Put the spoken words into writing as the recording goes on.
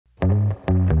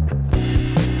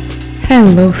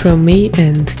Hello from me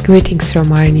and greetings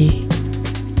from Arny.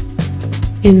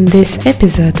 In this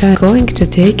episode I'm going to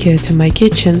take you to my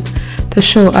kitchen to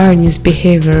show Arny's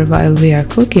behavior while we are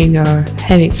cooking or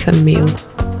having some meal.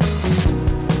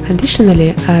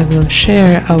 Additionally, I will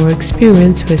share our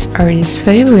experience with Arny's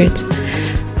favorite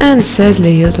and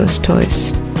sadly useless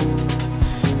toys.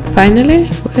 Finally,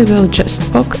 we will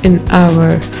just walk in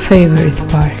our favorite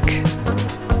park.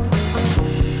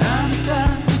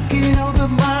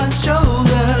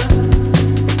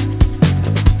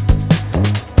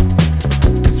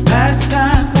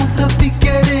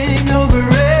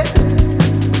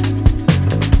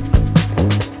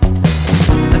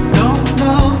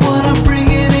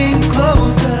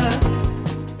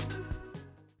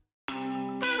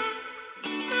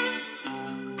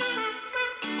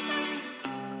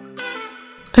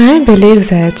 I believe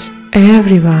that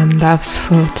everyone loves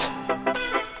food,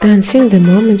 and since the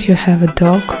moment you have a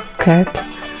dog, cat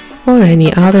or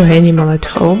any other animal at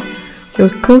home, your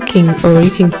cooking or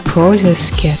eating process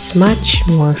gets much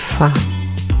more fun.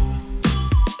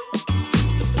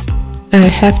 I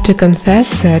have to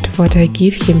confess that what I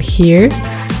give him here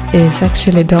is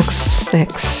actually dog's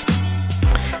snacks.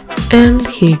 And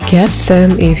he gets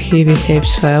them if he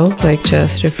behaves well, like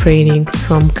just refraining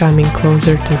from coming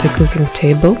closer to the cooking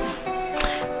table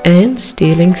and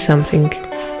stealing something.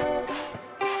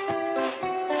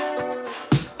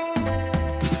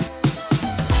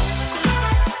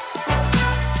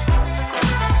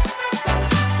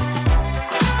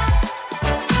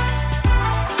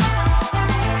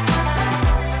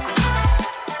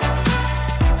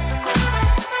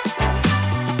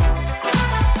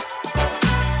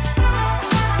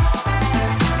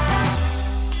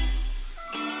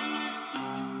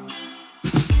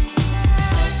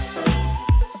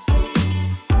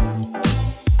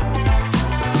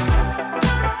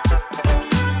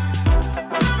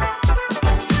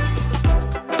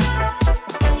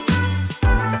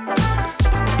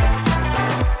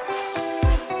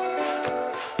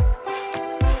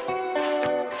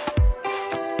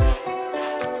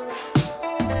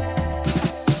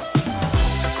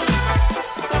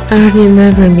 Arny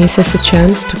never misses a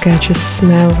chance to catch a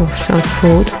smell of some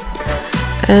food,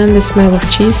 and the smell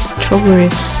of cheese,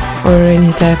 strawberries or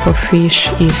any type of fish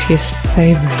is his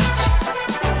favorite.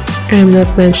 I'm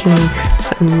not mentioning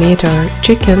some meat or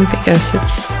chicken because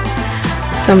it's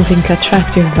something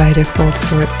attractive by default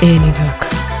for any dog.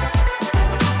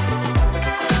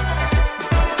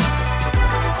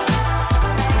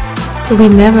 We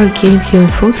never give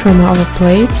him food from our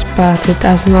plates, but it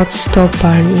does not stop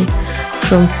Arny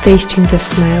from tasting the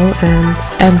smell and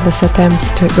endless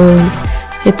attempts to earn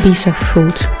a piece of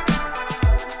food.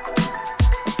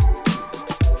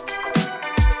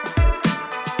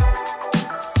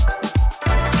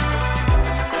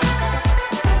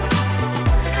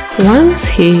 Once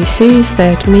he sees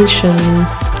that mission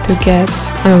to get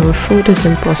our food is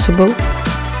impossible,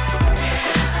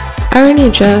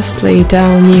 Arny just lay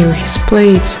down near his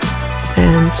plate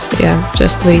and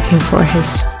just waiting for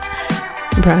his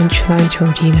brunch, lunch or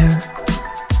dinner.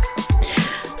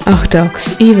 Our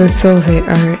dogs, even though they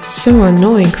are so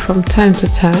annoying from time to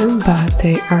time, but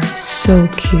they are so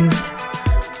cute.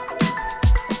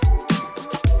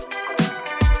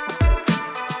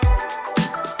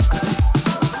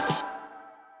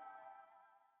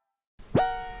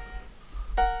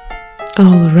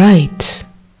 Alright,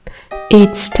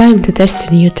 it's time to test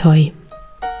a new toy.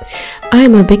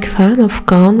 I'm a big fan of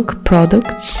Kong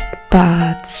products,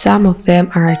 but some of them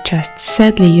are just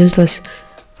sadly useless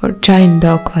for a giant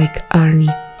dog like Arny.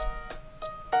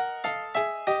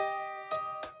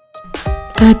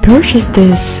 I purchased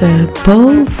this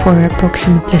ball for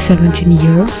approximately 17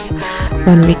 euros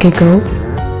 1 week ago.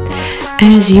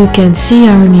 As you can see,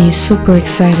 Arny is super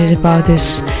excited about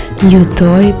this new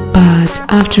toy, but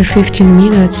after 15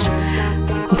 minutes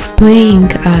of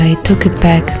playing I took it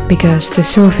back because the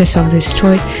surface of this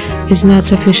toy is not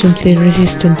sufficiently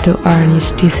resistant to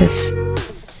Arny's teeth.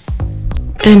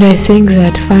 And I think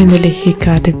that finally he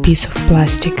cut a piece of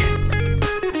plastic.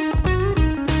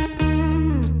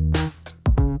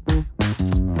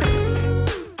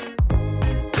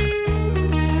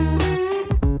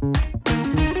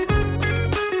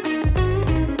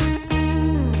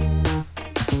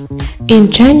 In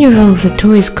general, the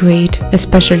toy is great,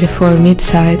 especially for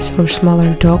mid-size or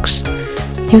smaller dogs.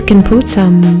 You can put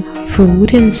some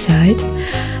food inside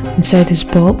this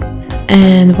ball,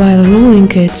 and while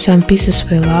rolling it, some pieces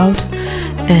will out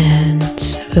and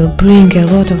will bring a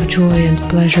lot of joy and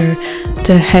pleasure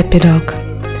to a happy dog.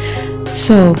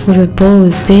 So the ball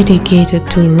is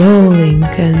dedicated to rolling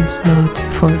and not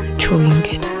for chewing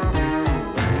it.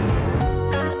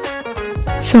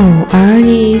 So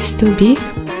Arny is too big?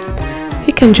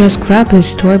 He can just grab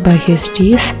this toy by his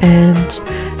teeth and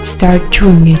start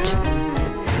chewing it.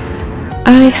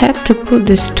 I had to put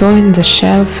this toy on the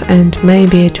shelf, and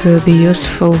maybe it will be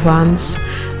useful once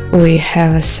we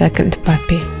have a second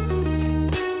puppy.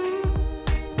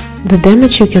 The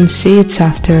damage you can see it's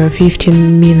after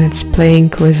 15 minutes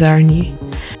playing with Arny.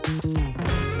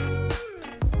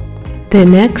 The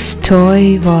next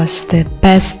toy was the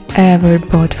best ever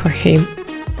bought for him.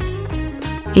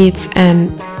 It's an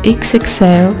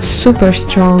XXL super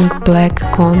strong black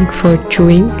Kong for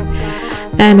chewing,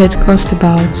 and it cost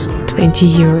about 20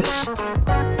 euros.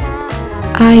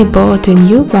 I bought a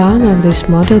new one of this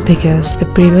model because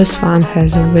the previous one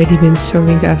has already been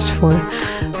serving us for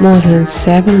more than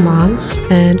 7 months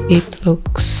and it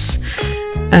looks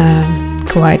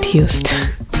quite used.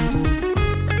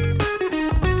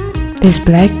 This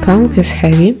black Kong is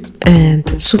heavy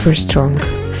and super strong.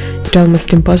 It's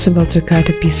almost impossible to cut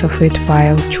a piece of it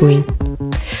while chewing.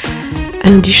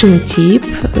 An additional tip,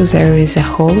 there is a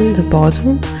hole in the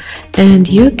bottom and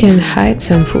you can hide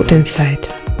some food inside.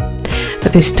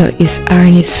 This toy is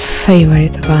Arny's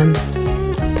favorite one.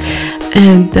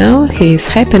 And now his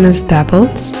happiness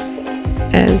doubles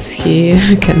as he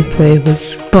can play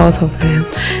with both of them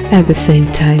at the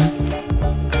same time.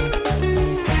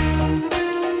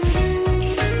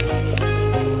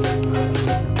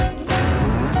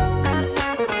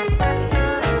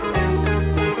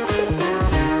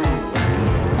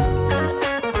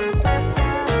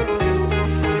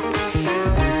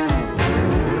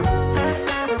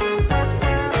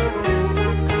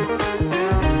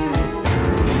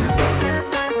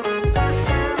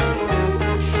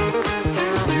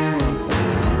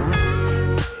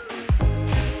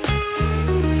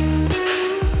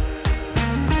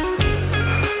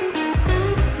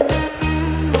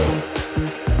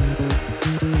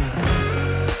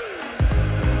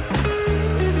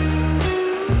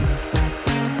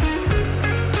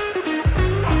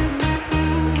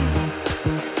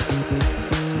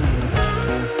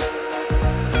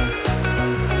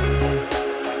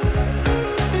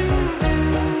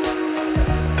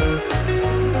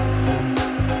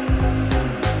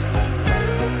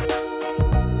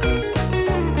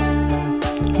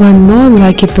 One more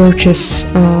lucky purchase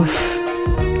of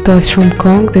toys from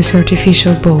Kong, this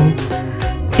artificial bone.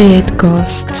 It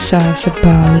costs us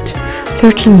about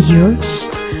 13 euros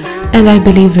and I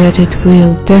believe that it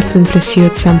will definitely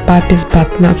suit some puppies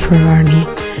but not for Arny.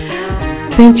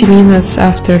 20 minutes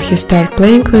after he started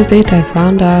playing with it, I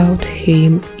found out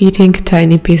him eating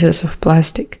tiny pieces of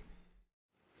plastic.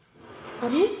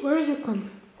 Arny, where is your Kong?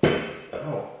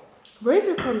 Oh. Where is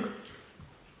your Kong?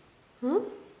 Hmm?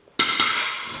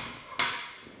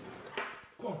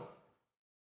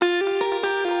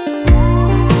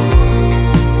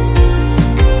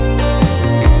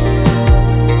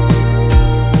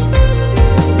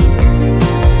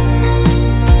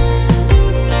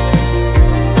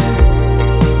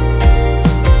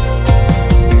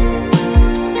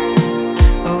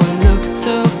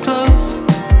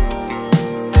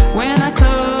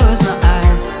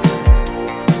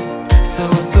 So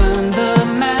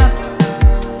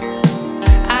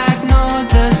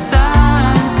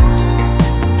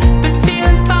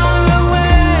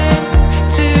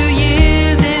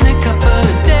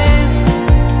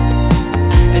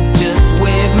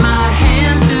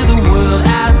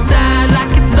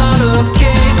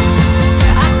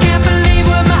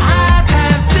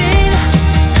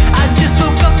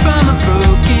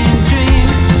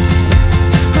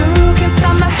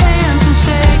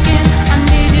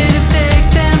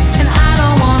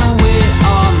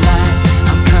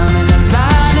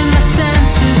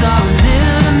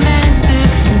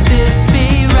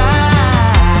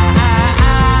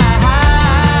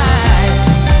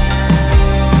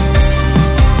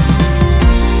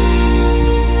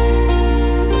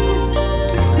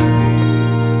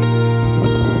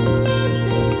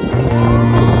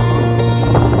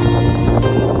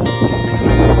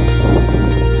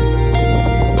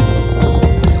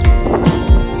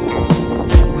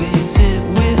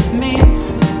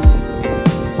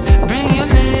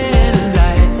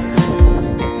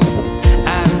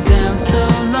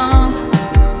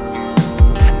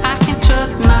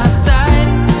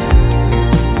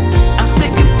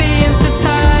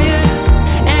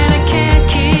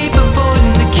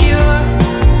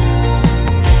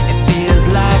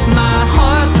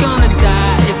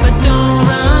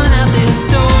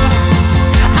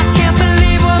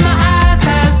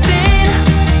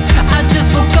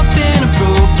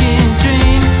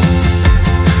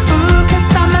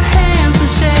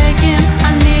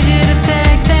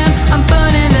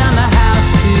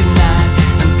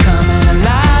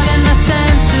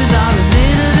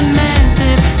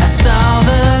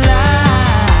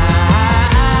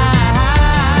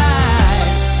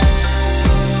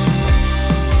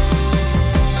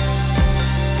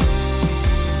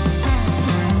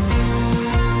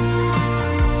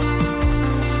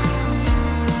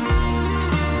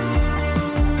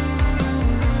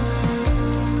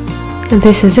And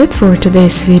this is it for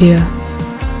today's video.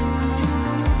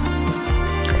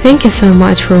 Thank you so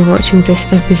much for watching this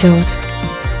episode.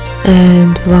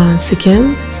 And once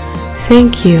again,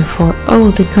 thank you for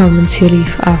all the comments you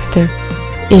leave after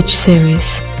each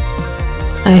series.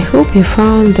 I hope you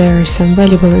found there some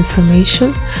valuable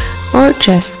information or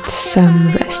just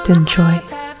some rest and joy.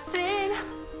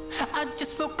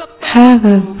 Have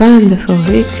a wonderful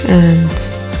week and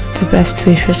the best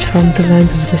wishes from the land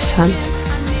of the sun.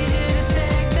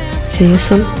 See you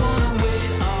soon.